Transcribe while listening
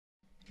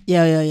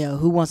Yo.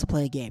 Who wants to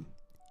play a game?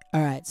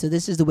 All right, so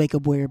this is the Wake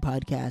Up Warrior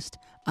podcast.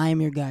 I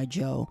am your guy,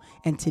 Joe,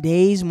 and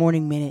today's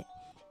morning minute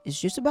is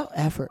just about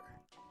effort.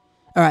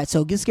 All right,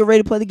 so just get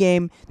ready to play the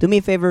game. Do me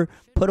a favor,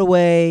 put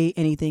away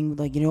anything,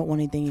 like you don't want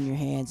anything in your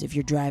hands. If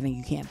you're driving,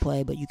 you can't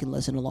play, but you can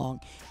listen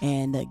along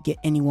and get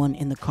anyone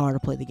in the car to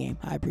play the game.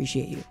 I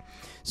appreciate you.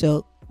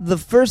 So the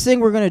first thing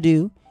we're going to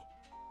do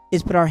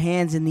is put our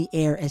hands in the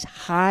air as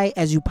high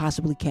as you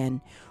possibly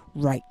can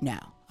right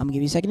now. I'm going to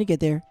give you a second to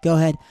get there. Go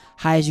ahead,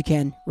 high as you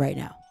can right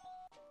now.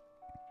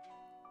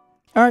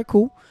 All right,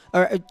 cool.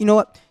 All right, you know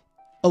what?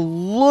 A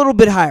little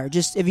bit higher.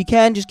 Just if you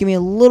can, just give me a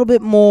little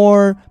bit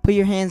more. Put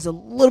your hands a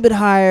little bit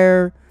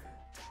higher.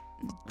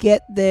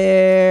 Get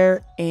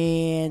there,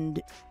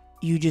 and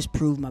you just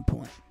proved my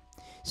point.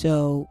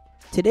 So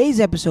today's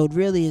episode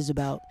really is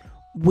about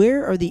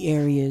where are the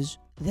areas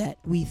that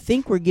we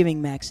think we're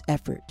giving max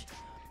effort,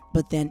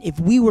 but then if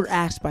we were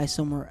asked by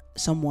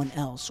someone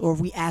else, or if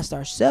we asked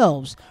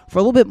ourselves for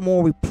a little bit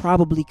more, we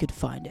probably could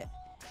find it.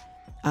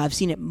 I've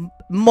seen it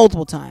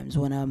multiple times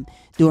when I'm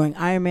during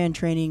Ironman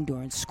training,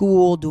 during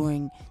school,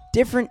 during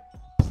different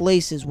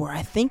places where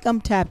I think I'm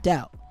tapped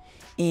out.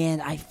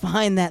 And I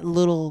find that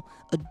little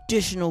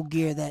additional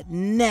gear, that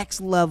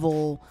next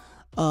level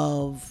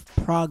of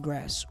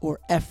progress or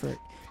effort.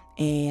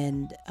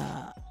 And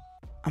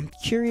I'm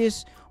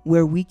curious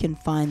where we can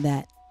find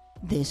that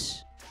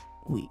this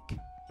week.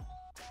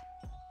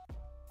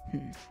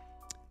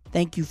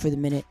 Thank you for the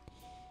minute.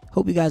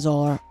 Hope you guys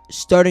all are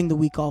starting the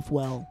week off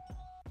well.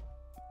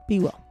 Be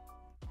well.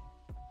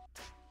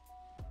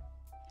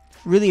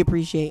 Really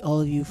appreciate all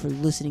of you for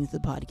listening to the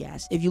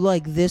podcast. If you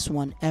like this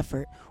one,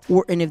 effort,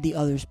 or any of the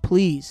others,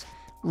 please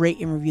rate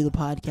and review the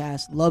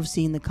podcast. Love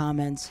seeing the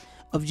comments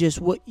of just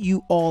what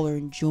you all are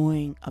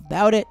enjoying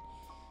about it.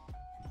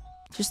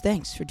 Just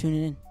thanks for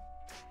tuning in.